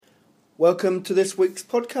Welcome to this week's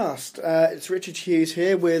podcast. It's Richard Hughes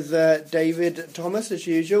here with David Thomas, as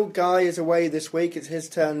usual. Guy is away this week. It's his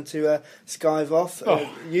turn to skive off.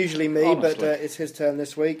 Usually me, honestly. but it's his turn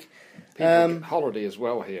this week. People get holiday as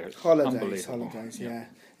well here. It's Holidays, unbelievable. yeah.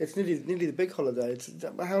 It's nearly the big holiday.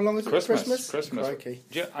 How long is it? Christmas. Crikey.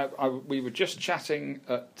 We were just chatting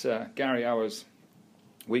at Gary Hour's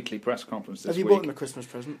weekly press conference this Have you week. bought him a Christmas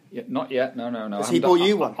present? Yeah, not yet. No. Has he bought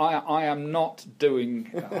you one? I am not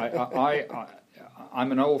doing.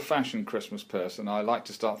 I'm an old-fashioned Christmas person. I like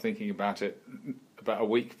to start thinking about it about a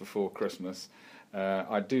week before Christmas.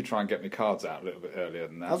 I do try and get my cards out a little bit earlier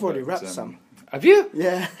than that. I've already wrapped some. Have you?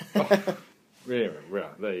 Yeah. Really,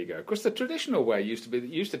 there you go. Of course, the traditional way used to be that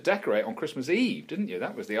you used to decorate on Christmas Eve, didn't you?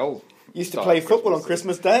 That was the old. Used to play football on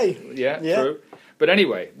Christmas Day. Yeah, true. But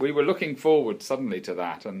anyway, we were looking forward suddenly to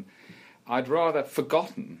that, and I'd rather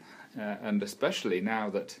forgotten, and especially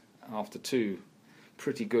now that after two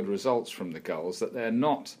pretty good results from the Gulls, that they're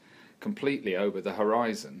not completely over the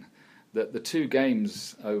horizon, that the two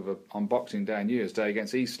games over on Boxing Day and New Year's Day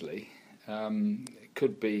against Eastleigh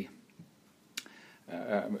could be.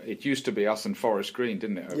 It used to be us and Forest Green,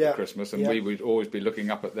 didn't it, over Christmas? And we would always be looking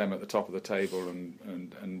up at them at the top of the table,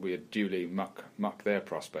 and we'd duly muck their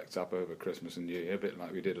prospects up over Christmas and New Year, a bit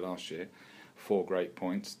like we did last year. 4 great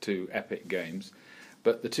points, 2 epic games.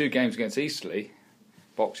 But the 2 games against Eastleigh,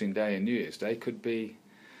 Boxing Day and New Year's Day, could be,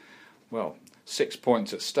 6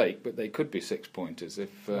 points at stake, but they could be 6-pointers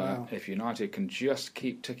if United can just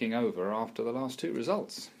keep ticking over after the last 2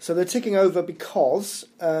 results. So they're ticking over because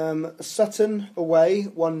Sutton away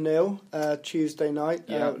 1-0 Tuesday night.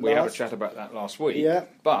 We had a chat about that last week. Yeah,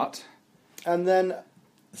 and then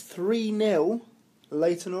 3-0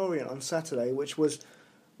 Leyton Orient on Saturday, which was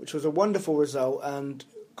a wonderful result and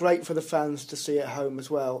great for the fans to see at home as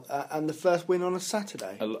well. And the first win on a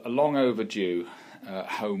Saturday. A long overdue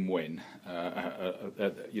home win.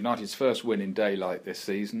 United's first win in daylight this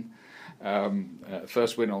season.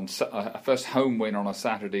 First home win on a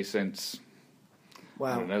Saturday since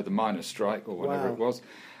I don't know, the miners' strike or whatever it was.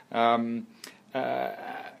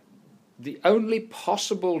 The only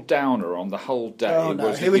possible downer on the whole day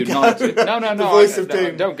was that United. No. The voice of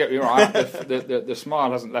doom. Don't get me wrong. The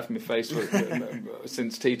smile hasn't left my face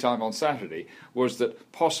since tea time on Saturday. Was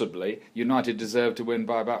that possibly United deserved to win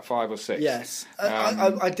by about 5 or 6? Yes,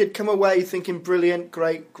 I did come away thinking brilliant,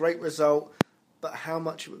 great result. But how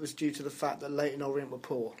much of it was due to the fact that Leyton Orient were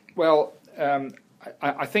poor? Well.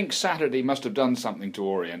 I think Saturday must have done something to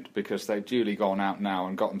Orient, because they've duly gone out now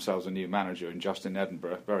and got themselves a new manager in Justin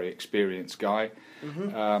Edinburgh, very experienced guy.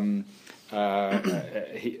 Mm-hmm.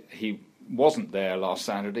 He wasn't there last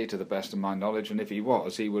Saturday, to the best of my knowledge, and if he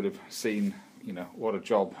was, he would have seen what a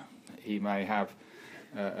job he may have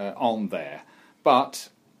on there. But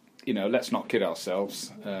let's not kid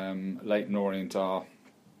ourselves. Leyton Orient are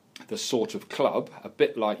the sort of club, a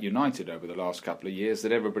bit like United over the last couple of years,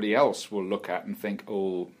 that everybody else will look at and think,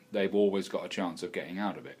 they've always got a chance of getting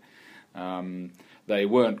out of it. They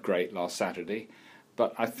weren't great last Saturday,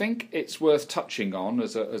 but I think it's worth touching on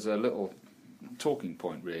as a little talking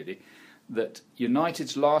point, really, that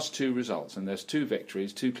United's last 2 results, and there's 2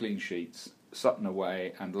 victories, 2 clean sheets, Sutton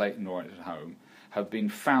away and Leyton Orient at home, have been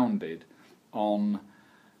founded on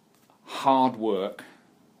hard work,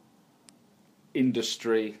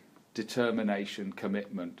 industry, determination,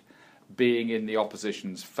 commitment, being in the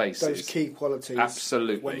opposition's faces. Those key qualities.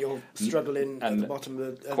 Absolutely. When you're struggling at the bottom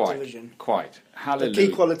of the division. Quite. Hallelujah. The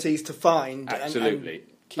key qualities to find. Absolutely. And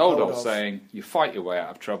keep hold saying, you fight your way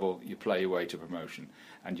out of trouble, you play your way to promotion.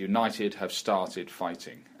 And United have started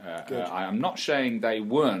fighting. I am not saying they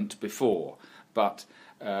weren't before, but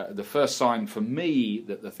the first sign for me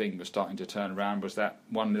that the thing was starting to turn around was that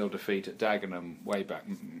 1-0 defeat at Dagenham way back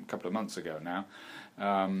a couple of months ago now,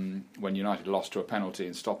 when United lost to a penalty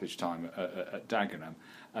in stoppage time at Dagenham.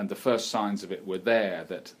 And the first signs of it were there,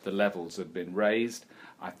 that the levels had been raised.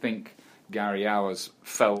 I think Gary Hours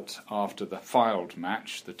felt after the Fylde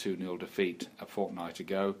match, the 2-0 defeat a fortnight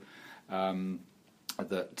ago, 10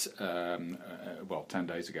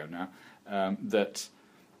 days ago now, that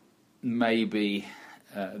maybe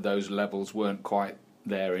those levels weren't quite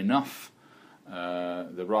there enough.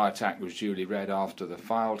 The riot act was duly read after the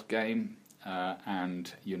Fylde game,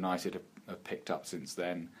 and United have picked up since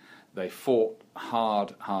then. They fought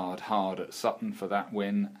hard at Sutton for that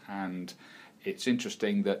win, and it's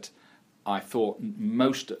interesting that I thought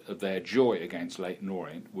most of their joy against Leyton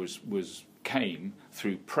Orient came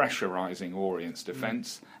through pressurising Orient's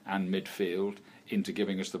defence and midfield into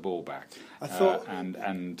giving us the ball back. I thought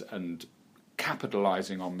and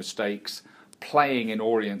capitalising on mistakes, playing in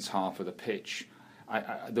Orient's half of the pitch.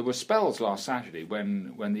 there were spells last Saturday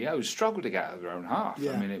when the O's struggled to get out of their own half.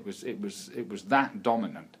 Yeah. I mean, it was that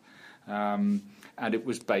dominant, and it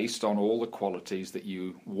was based on all the qualities that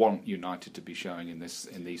you want United to be showing in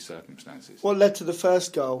these circumstances. What led to the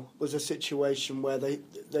first goal was a situation where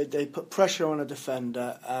they put pressure on a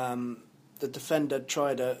defender. The defender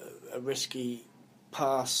tried a risky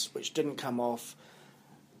pass which didn't come off.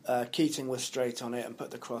 Keating was straight on it and put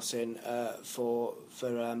the cross in for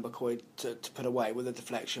McCoy to put away with a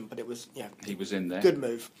deflection, but it was he was in there. Good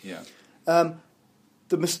move. Yeah.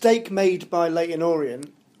 The mistake made by Leyton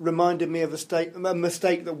Orient reminded me of a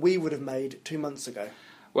mistake that we would have made 2 months ago.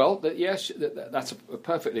 Well, yes, that's a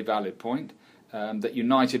perfectly valid point. That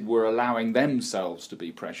United were allowing themselves to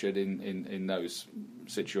be pressured in those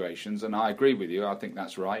situations, and I agree with you. I think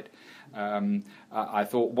that's right. I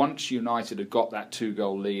thought once United had got that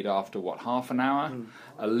 2-goal lead after, half an hour,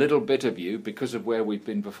 a little bit of you, because of where we've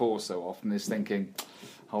been before so often, is thinking,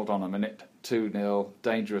 hold on a minute, 2-0,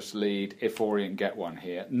 dangerous lead, if Orient get one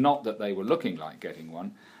here. Not that they were looking like getting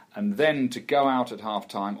one. And then to go out at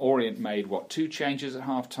half-time, Orient made, 2 changes at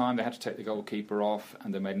half-time. They had to take the goalkeeper off,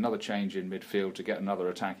 and they made another change in midfield to get another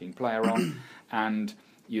attacking player on. And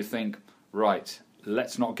you think, right,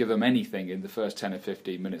 let's not give them anything in the first 10 or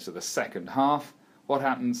 15 minutes of the second half. What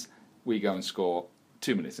happens? We go and score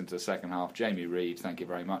 2 minutes into the second half. Jamie Reid, thank you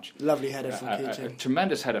very much. Lovely header from Keating. A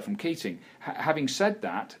tremendous header from Keating. Having said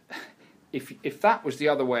that, if that was the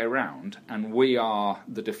other way around, and we are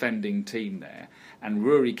the defending team there, and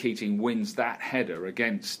Rory Keating wins that header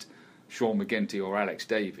against Sean McGinty or Alex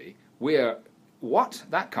Davey,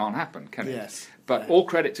 that can't happen, can it? Yes. But all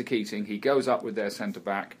credit to Keating. He goes up with their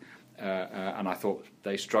centre-back, and I thought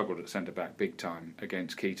they struggled at centre-back big time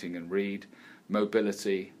against Keating and Reid.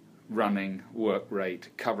 Mobility, running, work rate,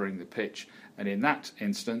 covering the pitch. And in that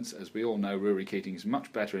instance, as we all know, Rory Keating is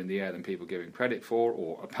much better in the air than people give him credit for,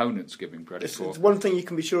 or opponents give him credit for. It's one thing you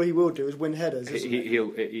can be sure he will do is win headers. Isn't it?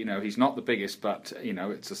 He'll, he's not the biggest, but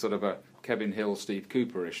it's a sort of a Kevin Hill, Steve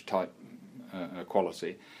Cooper-ish type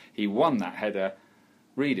quality. He won that header.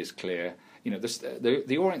 Reid is clear.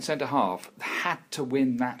 The Orient centre half had to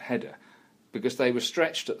win that header because they were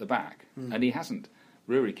stretched at the back, and he hasn't.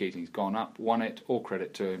 Rory Keating's gone up, won it, all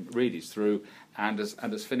credit to him. Reid is through and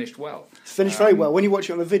has finished well. He's finished very well. When you watch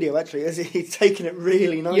it on the video, actually, he's taken it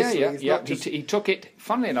really nicely. Yeah. He took it,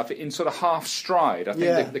 funnily enough, in sort of half stride. I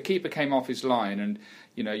think the keeper came off his line, and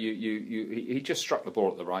he just struck the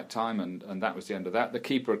ball at the right time, and that was the end of that. The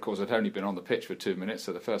keeper, of course, had only been on the pitch for 2 minutes,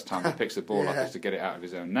 so the first time he picks the ball up is to get it out of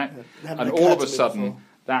his own net. And all of a sudden,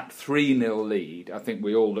 that 3-0 lead, I think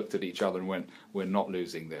we all looked at each other and went, we're not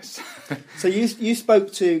losing this. So you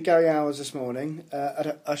spoke to Gary Hours this morning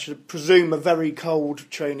at I should presume a very cold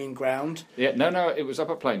training ground. Yeah, no, it was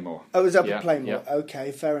up at Plainmoor. Oh, it was up at Plainmoor. Yeah.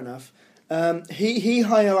 Okay, fair enough. He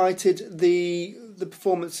highlighted the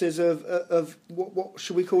performances of what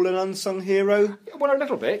should we call an unsung hero? Well, a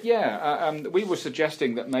little bit, yeah. We were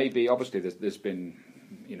suggesting that maybe, obviously, there's been,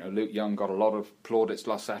 Luke Young got a lot of plaudits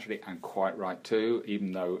last Saturday, and quite right too,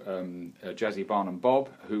 even though Jazzy Barnum-Bob,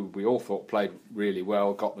 who we all thought played really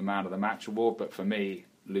well, got the Man of the Match award, but for me,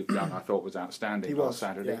 Luke Young, I thought, was outstanding last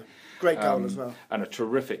Saturday. Yeah. Great goal as well. And a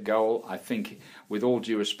terrific goal. I think, with all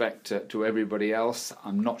due respect to everybody else,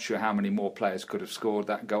 I'm not sure how many more players could have scored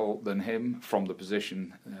that goal than him from the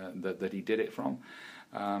position that he did it from.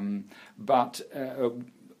 I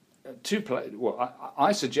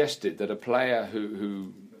suggested that a player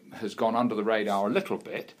who has gone under the radar a little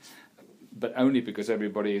bit, but only because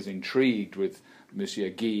everybody is intrigued with Monsieur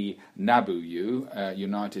Guy Nabouillou,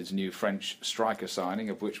 United's new French striker signing,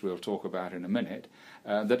 of which we'll talk about in a minute,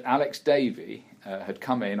 that Alex Davey had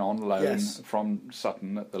come in on loan from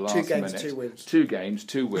Sutton at the last minute. 2 games, 2 wins. 2 games,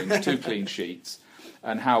 2 wins, 2 clean sheets,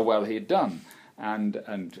 and how well he had done.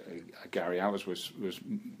 And Gary Hours was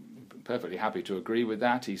perfectly happy to agree with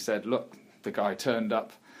that. He said, look, the guy turned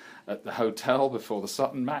up at the hotel before the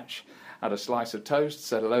Sutton match, had a slice of toast,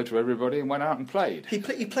 said hello to everybody, and went out and played. He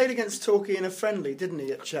played against Torquay in a friendly, didn't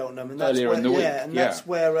he, at Cheltenham? And that's earlier in the week. That's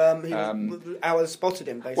where Hours spotted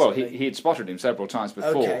him, basically. Well, he had spotted him several times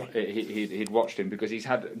before. Okay. He'd watched him because he's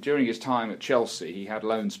had, during his time at Chelsea, he had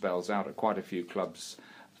loan spells out at quite a few clubs.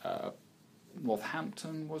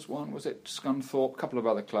 Northampton was one, was it? Scunthorpe, a couple of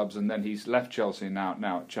other clubs, and then he's left Chelsea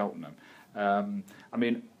now at Cheltenham.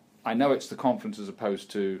 I know it's the Conference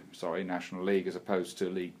National League as opposed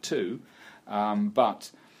to League Two,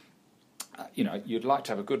 but you'd like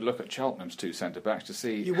to have a good look at Cheltenham's 2 centre-backs to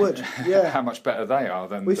see how much better they are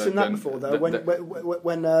than... We've seen that before, though, when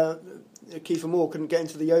Kiefer Moore couldn't get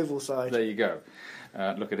into the Oval side. There you go.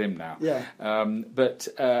 Look at him now. Yeah. And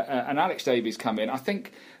Alex Davies come in. I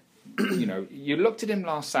think you looked at him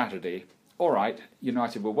last Saturday. All right,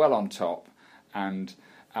 United were well on top, and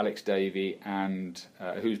Alex Davey, and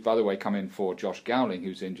who's by the way come in for Josh Gowling,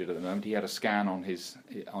 who's injured at the moment. He had a scan on his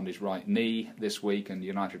right knee this week, and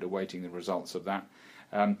United are waiting the results of that.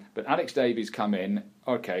 But Alex Davies come in.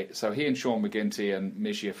 Okay, so he and Sean McGinty and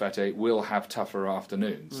Michi Afete will have tougher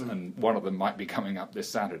afternoons, and one of them might be coming up this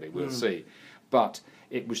Saturday. We'll see. But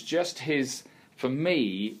it was just his. For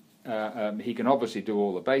me, he can obviously do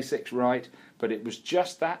all the basics right, but it was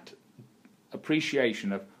just that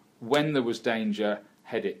appreciation of when there was danger,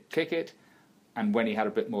 head it, kick it, and when he had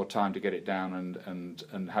a bit more time to get it down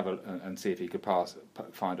and see if he could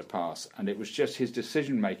find a pass. And it was just his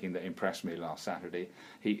decision making that impressed me last Saturday.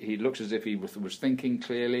 He looks as if he was thinking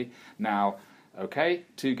clearly. Now, okay,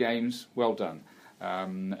 2 games, well done,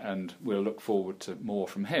 and we'll look forward to more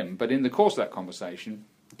from him. But in the course of that conversation,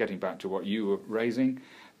 getting back to what you were raising,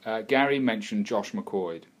 Gary mentioned Josh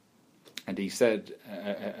McCoy. And he said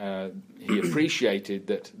he appreciated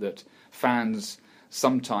that fans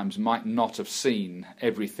sometimes might not have seen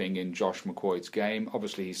everything in Josh McCoy's game.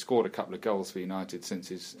 Obviously, he's scored a couple of goals for United since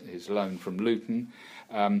his loan from Luton.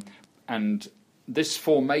 And this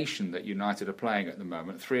formation that United are playing at the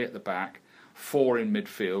moment, 3 at the back, 4 in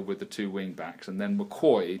midfield with the 2 wing-backs, and then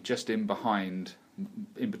McCoy just in between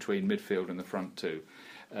midfield and the front 2.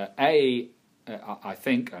 I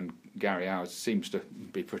think, and Gary Howes seems to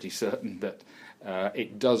be pretty certain, that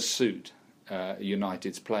it does suit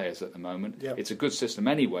United's players at the moment. Yep. It's a good system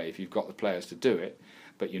anyway if you've got the players to do it,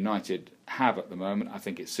 but United have at the moment. I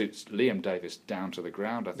think it suits Liam Davis down to the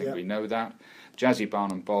ground. I think we know that. Jazzy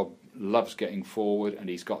Barnum-Bob loves getting forward, and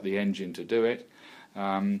he's got the engine to do it.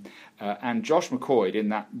 And Josh McCoy in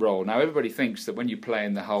that role. Now, everybody thinks that when you play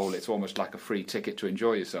in the hole, it's almost like a free ticket to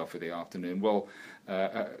enjoy yourself for the afternoon. Well,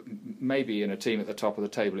 maybe in a team at the top of the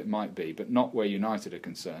table it might be, but not where United are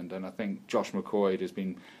concerned. And I think Josh McCoy has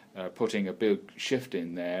been putting a big shift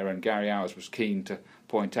in there, and Gary Howes was keen to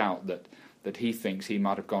point out that he thinks he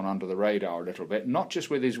might have gone under the radar a little bit, not just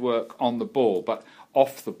with his work on the ball, but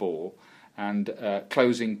off the ball, and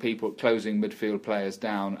closing midfield players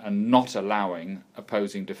down and not allowing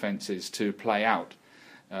opposing defences to play out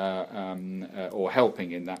or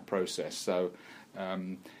helping in that process. So,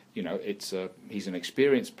 he's an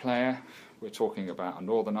experienced player. We're talking about a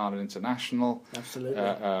Northern Ireland international.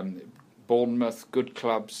 Absolutely. Bournemouth, good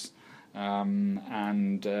clubs. I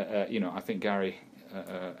think Gary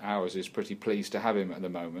Howes is pretty pleased to have him at the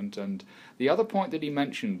moment. And the other point that he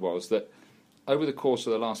mentioned was that over the course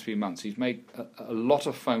of the last few months, he's made a lot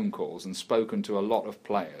of phone calls and spoken to a lot of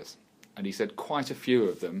players. And he said quite a few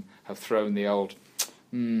of them have thrown the old,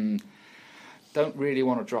 don't really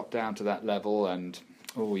want to drop down to that level, and,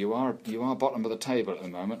 you are bottom of the table at the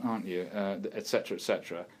moment, aren't you, etc.,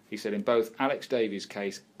 etc. He said in both Alex Davies'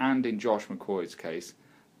 case and in Josh McCoy's case,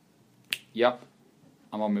 yep,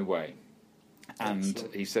 I'm on my way. And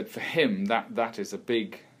excellent. He said for him that is a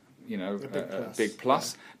big... a big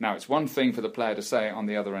plus. Yeah. Now, it's one thing for the player to say it on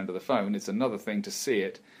the other end of the phone. It's another thing to see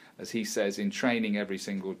it, as he says, in training every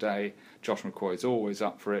single day. Josh McCoy is always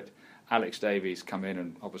up for it. Alex Davies come in,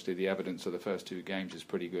 and obviously the evidence of the first 2 games is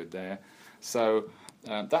pretty good there. So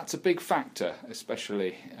that's a big factor,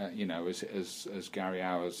 especially as Gary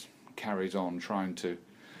Howes carries on trying to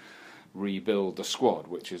rebuild the squad,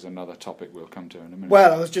 which is another topic we'll come to in a minute.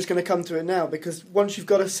 Well, I was just going to come to it now, because once you've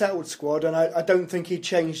got a settled squad, and I don't think he'd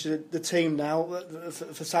change the team now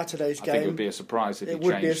for Saturday's game. I think it would be a surprise if he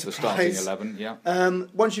changed the starting 11. Yeah.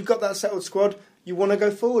 Once you've got that settled squad, you want to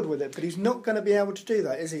go forward with it, but he's not going to be able to do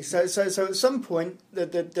that, is he? So at some point,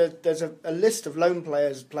 there's a list of loan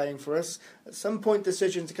players playing for us. At some point,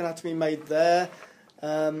 decisions are going to have to be made there,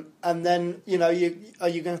 and then are you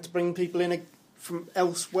going to have to bring people in from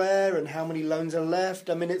elsewhere, and how many loans are left?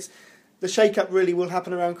 I mean, the shake-up really will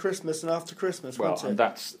happen around Christmas and after Christmas, won't it? And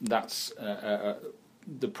that's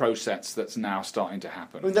the process that's now starting to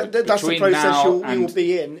happen. I mean, that's the process you will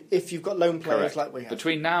be in if you've got loan players. Correct. Like we have.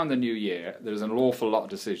 Between now and the new year, there's an awful lot of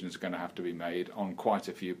decisions going to have to be made on quite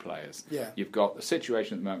a few players. Yeah. You've got the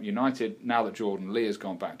situation at the moment. United, now that Jordan Lee has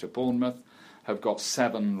gone back to Bournemouth, have got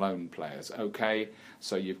 7 loan players. Okay,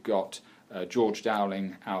 so you've got George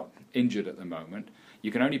Dowling out injured at the moment.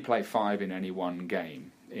 You can only play 5 in any one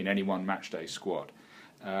game, in any one matchday squad.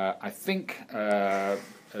 I think,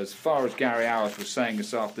 as far as Gary Howes was saying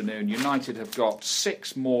this afternoon, United have got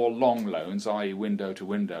 6 more long loans, i.e.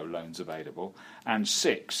 window-to-window loans available, and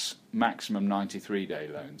 6 maximum 93-day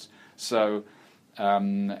loans. So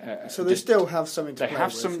they still have something to play with. They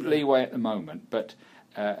have some leeway at the moment, but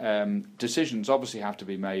decisions obviously have to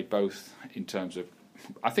be made both in terms of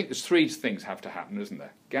I think there's three things have to happen, isn't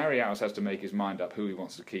there? Gary Owers has to make his mind up who he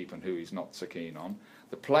wants to keep and who he's not so keen on.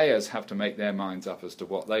 The players have to make their minds up as to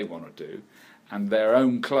what they want to do, and their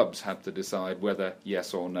own clubs have to decide whether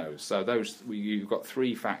yes or no. So you've got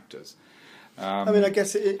three factors. I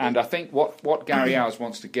guess and I think what Gary Owers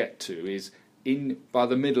wants to get to is by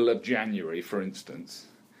the middle of January, for instance,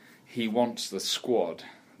 he wants the squad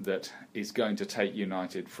that is going to take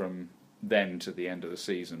United from then to the end of the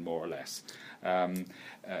season, more or less. I'm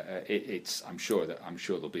sure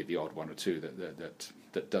there'll be the odd one or two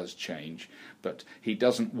that does change, but he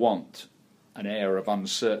doesn't want an air of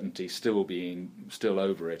uncertainty still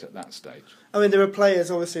over it at that stage. I mean, there are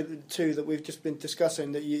players, obviously, too, that we've just been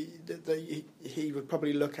discussing that he would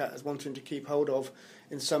probably look at as wanting to keep hold of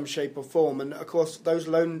in some shape or form. And, of course, those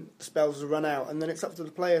loan spells will run out, and then it's up to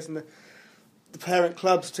the players and the parent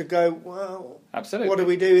clubs to go, well, absolutely, what do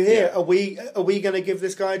we do here? Yeah. Are we going to give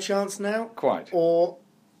this guy a chance now? Quite. Or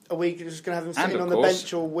are we just going to have him sitting on the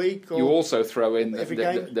bench all week? Or you also throw in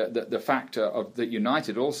the factor of that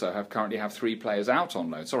United also currently have 4 players out on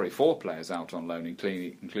loan,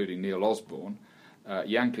 including Neil Osborne,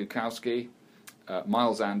 Jan Klukowski,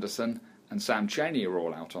 Miles Anderson, and Sam Chaney are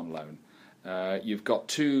all out on loan. You've got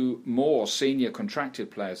 2 more senior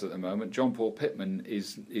contracted players at the moment. John Paul Pittman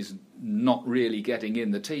is not really getting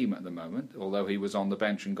in the team at the moment, although he was on the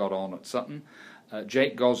bench and got on at Sutton.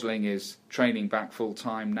 Jake Gosling is training back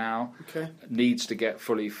full-time now, needs to get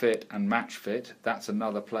fully fit and match fit. That's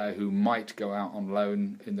another player who might go out on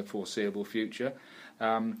loan in the foreseeable future.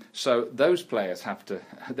 So those players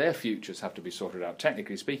their futures have to be sorted out.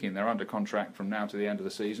 Technically speaking, they're under contract from now to the end of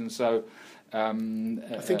the season. So I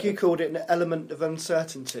think you called it an element of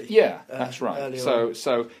uncertainty. Yeah, that's right.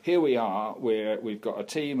 So here we are, we've got a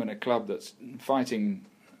team and a club that's fighting,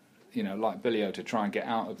 like Billy O, to try and get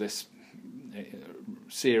out of this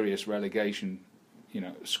serious relegation,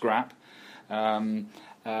 scrap.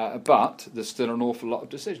 But there's still an awful lot of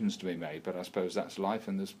decisions to be made. But I suppose that's life,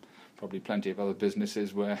 and there's probably plenty of other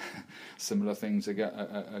businesses where similar things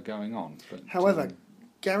are going on. But, however,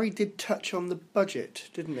 Gary did touch on the budget,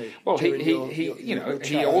 didn't he? Well,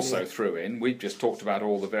 he also threw in. We've just talked about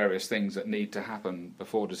all the various things that need to happen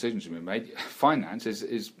before decisions are made. Finance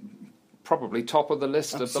is probably top of the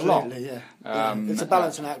list of the lot. Yeah. It's a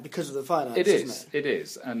balancing act because of the finance. It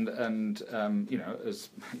is, and as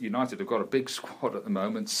United have got a big squad at the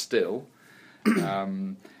moment still.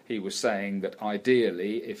 He was saying that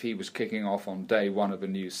ideally, if he was kicking off on day one of a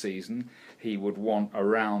new season, he would want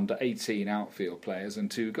around 18 outfield players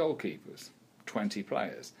and 2 goalkeepers, 20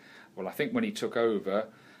 players. Well, I think when he took over,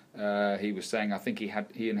 he was saying I think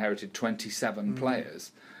he inherited 27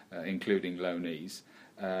 players, including loanees.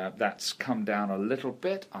 That's come down a little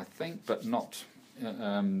bit, I think, but not.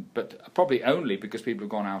 But probably only because people have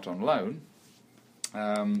gone out on loan.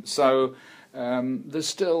 So there's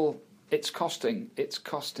still. It's costing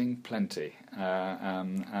plenty,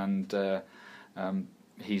 and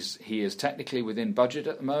he is technically within budget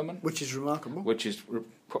at the moment, which is remarkable. Which is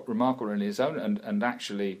remarkable in his own, and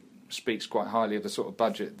actually speaks quite highly of the sort of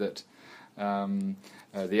budget that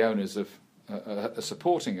the owners are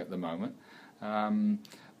supporting at the moment.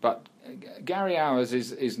 But Gary Owers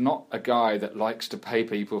is not a guy that likes to pay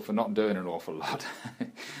people for not doing an awful lot,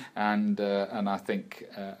 and I think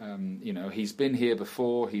he's been here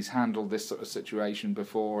before. He's handled this sort of situation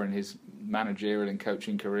before in his managerial and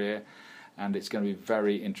coaching career, and it's going to be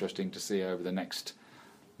very interesting to see over the next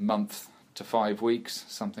month to 5 weeks,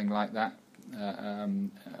 something like that,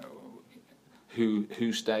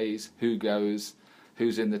 who stays, who goes,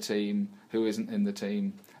 who's in the team, who isn't in the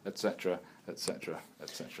team, etc. etc.,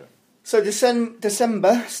 etc. So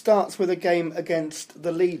December starts with a game against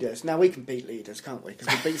the leaders. Now we can beat leaders, can't we? Because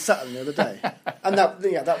we beat Sutton the other day, and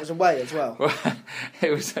that was away as well. Well, it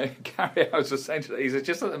was Gary. I was just saying today. He said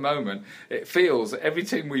just at the moment it feels that every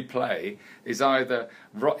team we play is either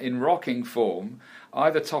in rocking form,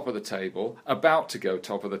 either top of the table, about to go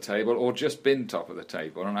top of the table, or just been top of the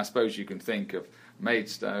table. And I suppose you can think of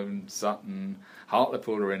Maidstone, Sutton,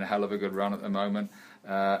 Hartlepool are in a hell of a good run at the moment.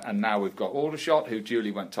 And now we've got Aldershot, who duly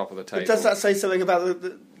went top of the table. But does that say something about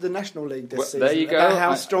the National League this season? There you go. About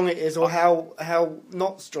how strong it is, or how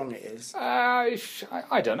not strong it is?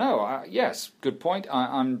 I don't know. Yes, good point.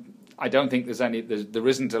 I don't think there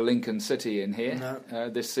isn't a Lincoln City in here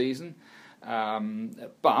this season.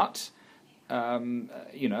 But the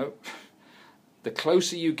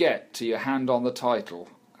closer you get to your hand on the title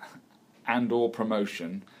and or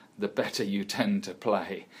promotion, the better you tend to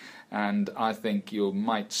play. And I think you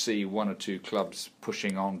might see 1 or 2 clubs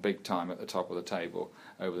pushing on big time at the top of the table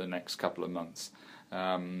over the next couple of months.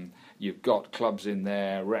 You've got clubs in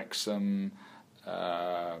there, Wrexham,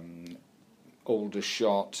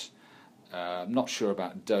 Aldershot. Not sure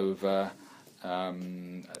about Dover.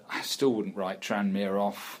 I still wouldn't write Tranmere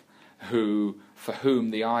off, for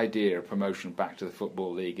whom the idea of promotion back to the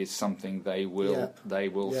Football League is something they will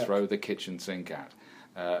throw the kitchen sink at.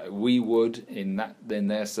 We would in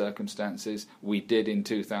their circumstances. We did in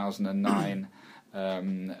 2009.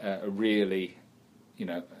 Really,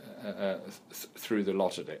 threw the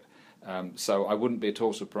lot at it. So I wouldn't be at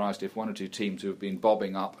all surprised if one or two teams who have been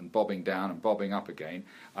bobbing up and bobbing down and bobbing up again.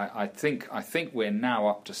 I think we're now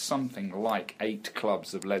up to something like 8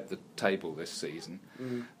 clubs have led the table this season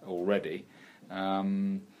already. I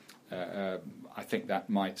think that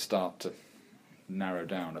might start to narrow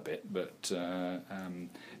down a bit, but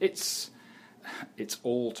it's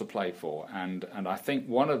all to play for, and I think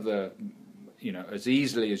one of the, as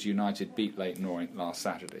easily as United beat Leyton Orient last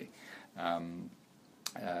Saturday.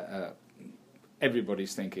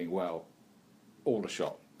 Everybody's thinking, well,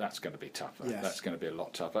 Aldershot, that's going to be tougher. Yes. That's going to be a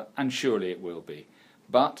lot tougher, and surely it will be.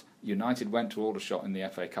 But United went to Aldershot in the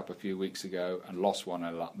FA Cup a few weeks ago and lost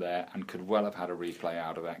 1-0 up there, and could well have had a replay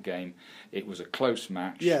out of that game. It was a close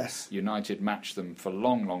match. Yes. United matched them for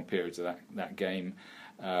long periods of that game.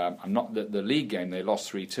 I'm not the league game. They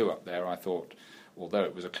lost 3-2 up there. I thought, although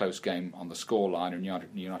it was a close game on the scoreline and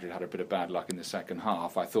United had a bit of bad luck in the second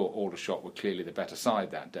half, I thought Aldershot were clearly the better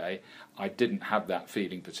side that day. I didn't have that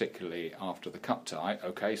feeling particularly after the cup tie.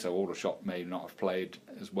 Okay, so Aldershot may not have played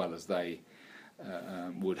as well as they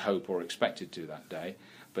would hope or expected to that day,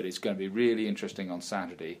 but it's going to be really interesting on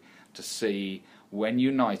Saturday to see when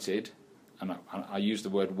United, and I use the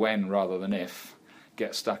word when rather than if,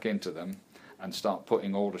 get stuck into them and start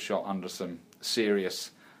putting Aldershot under some serious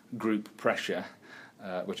group pressure,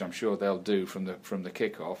 which I'm sure they'll do from the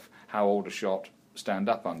kick-off, how Aldershot stand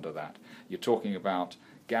up under that. You're talking about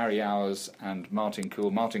Gary Hours and Martin Cool.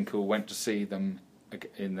 Martin Cool went to see them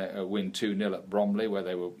in the win 2-0 at Bromley, where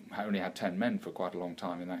they only had 10 men for quite a long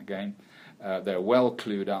time in that game. They're well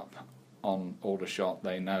clued up on Aldershot.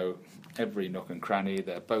 They know every nook and cranny.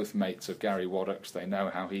 They're both mates of Gary Waddock's. They know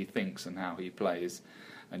how he thinks and how he plays.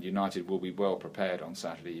 And United will be well prepared on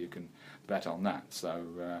Saturday. You can bet on that.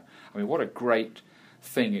 So, what a great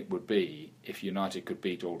thing it would be if United could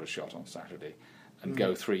beat Aldershot on Saturday and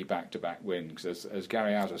go 3 back-to-back wins. As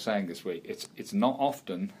Gary House was saying this week, it's not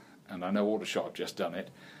often, and I know Aldershot have just done it,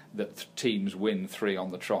 that teams win 3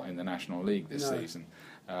 on the trot in the National League this season.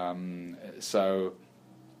 So,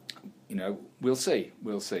 we'll see.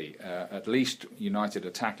 We'll see. At least United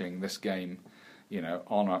are tackling this game,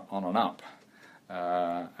 on an up.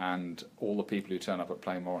 And all the people who turn up at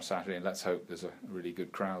Plainmoor on Saturday, and let's hope there's a really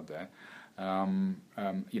good crowd there,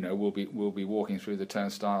 we'll be walking through the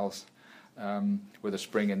turnstiles with a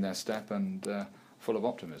spring in their step and full of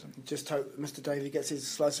optimism. Just hope Mr. Davey gets his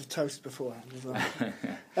slice of toast beforehand as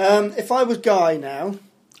well. If I was Guy now,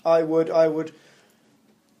 I would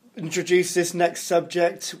introduce this next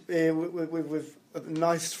subject with a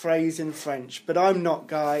nice phrase in French, but I'm not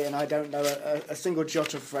Guy and I don't know a single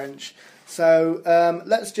jot of French. So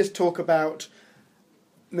let's just talk about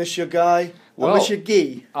Monsieur Guy, Monsieur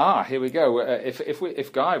Guy. Here we go.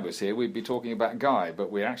 If Guy was here, we'd be talking about Guy, but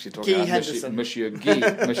we're actually talking about Monsieur Guy,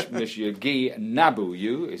 Monsieur Guy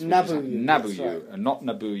Nabouyu. Nabouyu, right. Not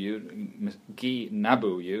Nabouyu. Guy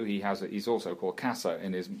Nabouyu. He's also called Kassa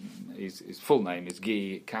in his full name is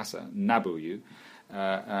Guy Kassa Nabouyu.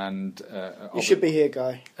 You should be here,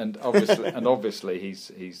 Guy. And obviously,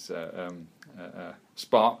 he's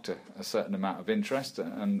sparked a certain amount of interest,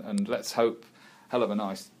 and let's hope, hell of a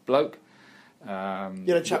nice bloke. You had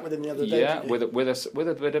a chat with him the other day. Yeah, with a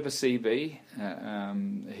bit of a CV.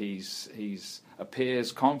 He's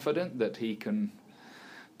appears confident that he can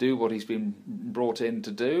do what he's been brought in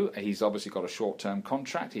to do. He's obviously got a short-term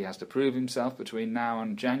contract. He has to prove himself between now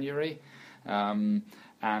and January.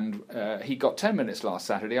 And he got 10 minutes last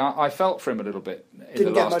Saturday. I felt for him a little bit in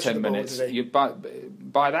the last 10 minutes.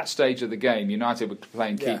 By that stage of the game, United were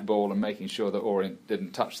playing keep ball and making sure that Orient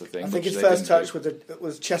didn't touch the thing. I think his first touch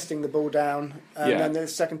was chesting the ball down, and then the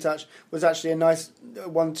second touch was actually a nice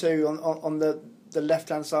 1-2 on the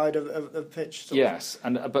left-hand side of the pitch. Yes,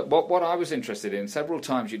 but what I was interested in, several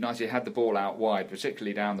times United had the ball out wide,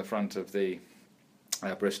 particularly down the front of the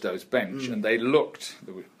Bristow's bench, and they looked.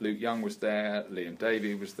 Luke Young was there, Liam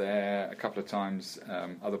Davey was there, a couple of times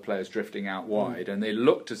other players drifting out wide, and they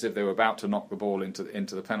looked as if they were about to knock the ball into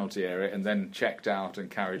the penalty area, and then checked out and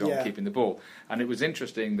carried on keeping the ball. And it was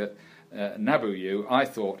interesting that Nabouyu, I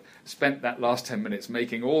thought, spent that last 10 minutes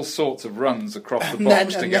making all sorts of runs across the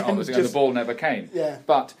box to get on the and the ball never came. Yeah.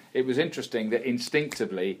 But it was interesting that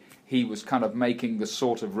instinctively he was kind of making the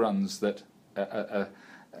sort of runs that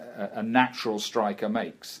a natural striker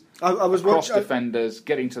makes. I was Cross watching defenders,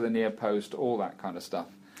 getting to the near post, all that kind of stuff.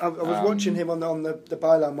 I was watching him on the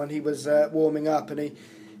byline when he was warming up, and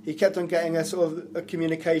he kept on getting a sort of a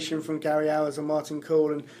communication from Gary Hours and Martin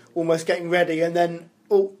Cool, and almost getting ready, and then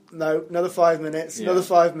another 5 minutes, another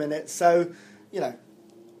 5 minutes. So,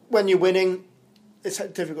 when you're winning, it's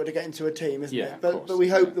difficult to get into a team, isn't it? But we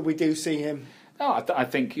hope that we do see him. No, I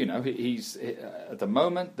think he's at the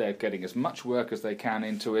moment they're getting as much work as they can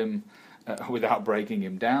into him without breaking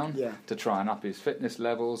him down to try and up his fitness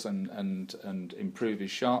levels and improve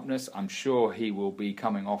his sharpness. I'm sure he will be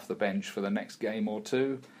coming off the bench for the next game or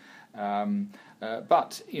two.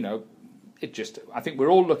 But I think we're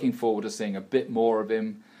all looking forward to seeing a bit more of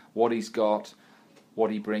him, what he's got, what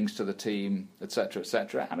he brings to the team, etc.,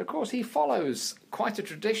 etc. And of course, he follows quite a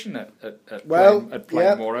tradition at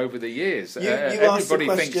playing more over the years. Everybody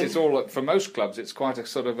thinks it's all for most clubs. It's quite a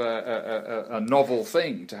sort of a novel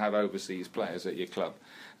thing to have overseas players at your club.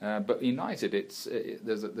 But United,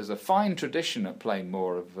 there's a fine tradition at playing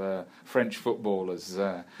more of French footballers.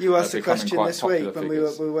 You asked a question this week when we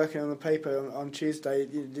figures. were working on the paper on Tuesday.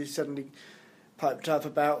 You suddenly piped up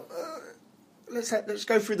about. Let's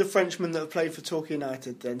go through the Frenchmen that have played for Torquay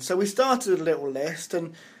United then. So we started a little list,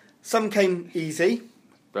 and some came easy.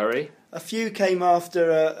 Very. A few came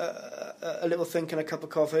after a little think and a cup of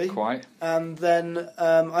coffee. Quite. And then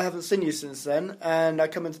I haven't seen you since then, and I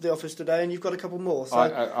come into the office today and you've got a couple more. So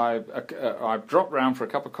I've dropped round for a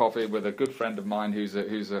cup of coffee with a good friend of mine who's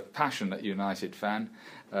a passionate United fan.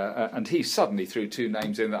 And he suddenly threw two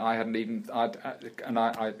names in that I hadn't even.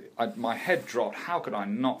 My head dropped. How could I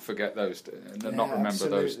not forget those? Not remember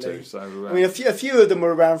absolutely. those two. So I mean, a few of them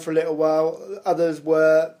were around for a little while. Others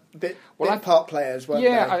were bit part players, weren't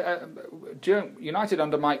they? United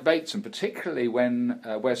under Mike Bateson, particularly when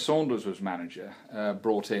where Saunders was manager,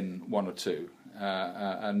 brought in one or two.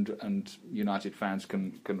 And United fans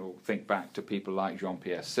can all think back to people like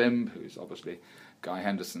Jean-Pierre Simb, who's obviously Guy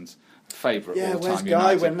Henderson's favourite all-time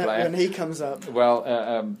United player. When he comes up? Well,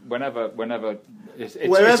 whenever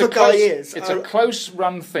Wherever Guy is, it's a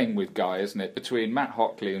close-run thing with Guy, isn't it? Between Matt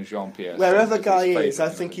Hockley and Jean-Pierre. Wherever Guy is, I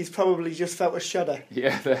think he's probably just felt a shudder.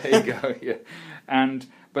 Yeah, there you go. Yeah,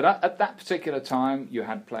 but at that particular time, you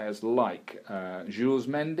had players like Jules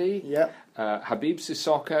Mendy, Habib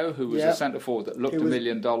Sissoko, who was a centre forward that looked $1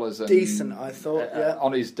 million and decent, I thought,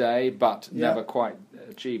 on his day, but never quite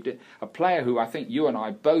achieved it. A player who I think you and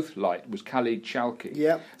I both liked was Khalid Chalki.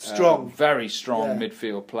 Yeah, strong, very strong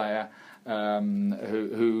midfield player.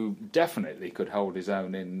 Who definitely could hold his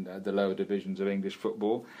own in the lower divisions of English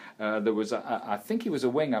football. There was, I think he was a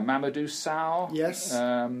winger, Mamadou Sow. Yes.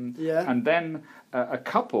 And then a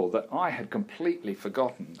couple that I had completely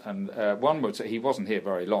forgotten. And one was, he wasn't here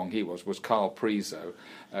very long, he was Carl Priso,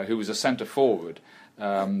 who was a centre forward.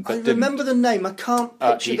 I remember the name, I can't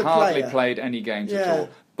picture the player. He hardly played any games at all.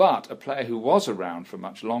 But a player who was around for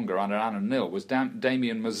much longer under Alan Nil was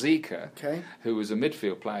Damien Mazika, who was a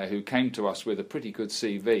midfield player who came to us with a pretty good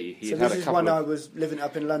CV. This is when I was living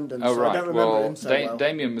up in London, so I don't remember him so well.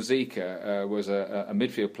 Damien Mazika was a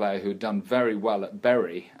midfield player who had done very well at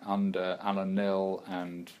Bury under Alan Nil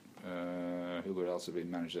and who would else have been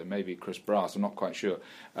manager? Maybe Chris Brass, I'm not quite sure,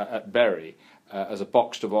 at Bury. As a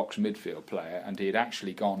box-to-box midfield player, and he had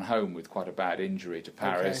actually gone home with quite a bad injury to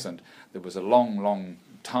Paris, and there was a long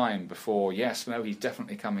time before, he's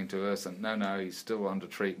definitely coming to us, and no, he's still under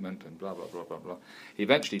treatment, and blah, blah, blah, blah, blah. He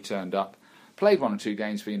eventually turned up, played 1 or 2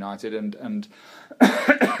 games for United, and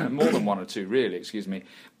more than 1 or 2, really, excuse me,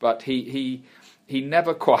 but he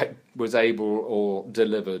never quite was able or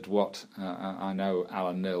delivered what I know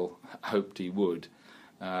Alan Nil hoped he would.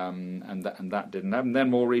 And that didn't happen.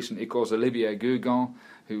 Then more recently, of course, Olivier Gugan,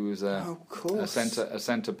 who was a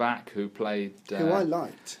centre back who played. Who I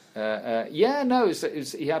liked. He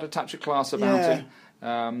had a touch of class about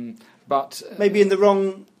him, but maybe in the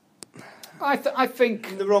wrong. I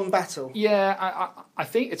think in the wrong battle. Yeah, I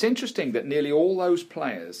think it's interesting that nearly all those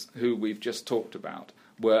players who we've just talked about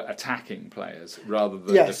were attacking players rather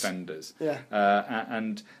than defenders. Yeah.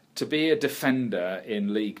 And to be a defender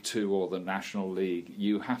in League Two or the National League,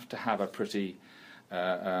 you have to have a pretty,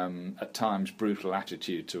 at times, brutal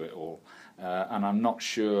attitude to it all. And I'm not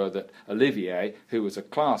sure that Olivier, who was a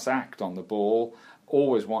class act on the ball,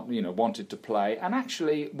 always wanted to play, and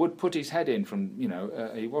actually would put his head in from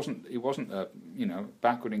he wasn't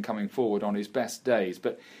backward in coming forward on his best days,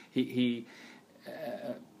 but he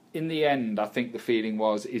in the end, I think the feeling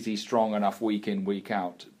was, is he strong enough week in, week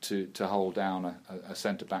out to hold down a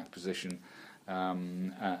centre-back position?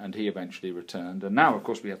 And he eventually returned. And now, of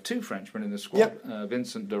course, we have 2 Frenchmen in the squad.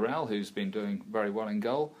 Vincent Durel, who's been doing very well in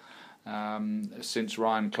goal, since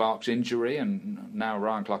Ryan Clark's injury, and now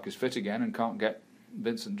Ryan Clark is fit again and can't get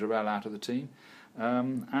Vincent Durrell out of the team.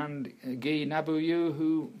 And Guy Nabuyu,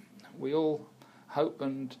 who we all hope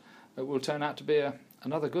and will turn out to be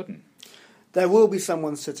another good one. There will be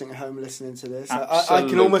someone sitting at home listening to this. Absolutely. I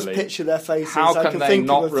can almost picture their faces. How I can can they think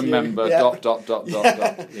not of a few. remember ...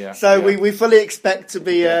 Yeah. So yeah. we fully expect to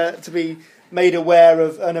be made aware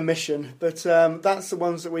of an omission, but that's the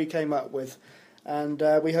ones that we came up with, and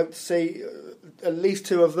we hope to see at least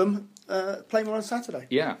two of them play more on Saturday.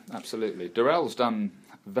 Yeah, absolutely. Durrell's done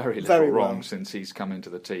very little wrong well since he's come into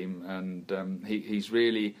the team, and he's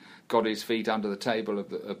really got his feet under the table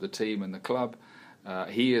of the team and the club.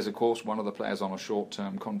 He is, of course, one of the players on a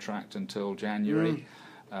short-term contract until January.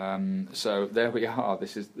 So there we are.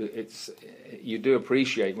 You do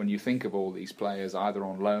appreciate when you think of all these players either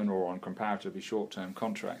on loan or on comparatively short-term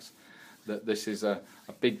contracts that this is a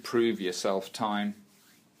big prove yourself time,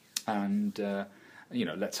 and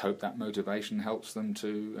let's hope that motivation helps them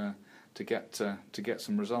to get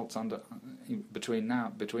some results between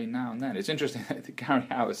now and then. It's interesting that Gary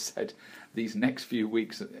Howe said these next few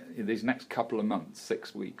weeks, these next couple of months,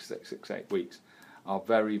 6 weeks, 8 weeks, are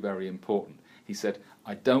very, very important. He said,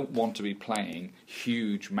 I don't want to be playing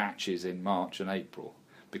huge matches in March and April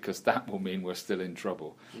because that will mean we're still in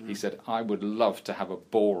trouble. Mm-hmm. He said, I would love to have a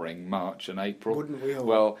boring March and April. Wouldn't we all?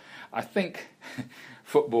 Well, I think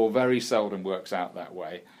football very seldom works out that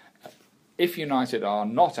way. If United are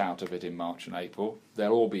not out of it in March and April,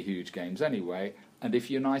 there'll all be huge games anyway. And if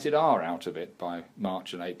United are out of it by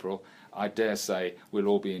March and April, I dare say we'll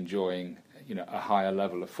all be enjoying, a higher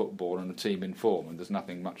level of football and a team in form. And there's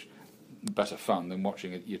nothing much better fun than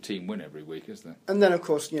watching your team win every week, is there? And then, of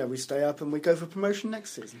course, we stay up and we go for promotion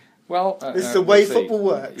next season. Well, this is the way football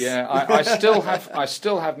works. Yeah, I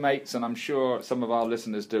still have mates, and I'm sure some of our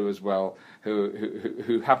listeners do as well,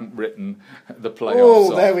 who haven't written the playoffs.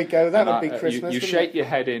 Oh, there we go. That would be Christmas. You shake your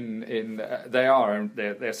head in.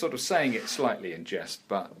 They're sort of saying it slightly in jest,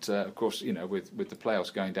 but of course, with the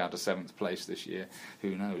playoffs going down to 7th place this year,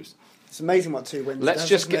 who knows? It's amazing what 2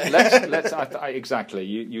 wins. Exactly.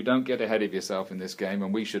 You don't get ahead of yourself in this game,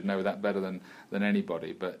 and we should know that better than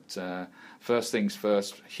anybody. But first things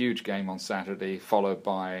first, huge game on Saturday, followed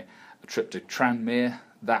by a trip to Tranmere.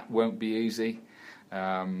 That won't be easy.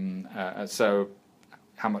 So,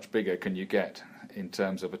 how much bigger can you get in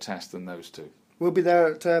terms of a test than those two? We'll be there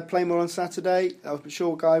at Playmore on Saturday. I'm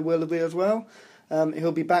sure Guy will be as well.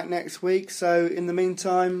 He'll be back next week. So, in the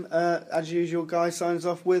meantime, as usual, Guy signs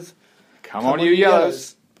off with. Come on, you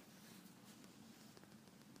yellows.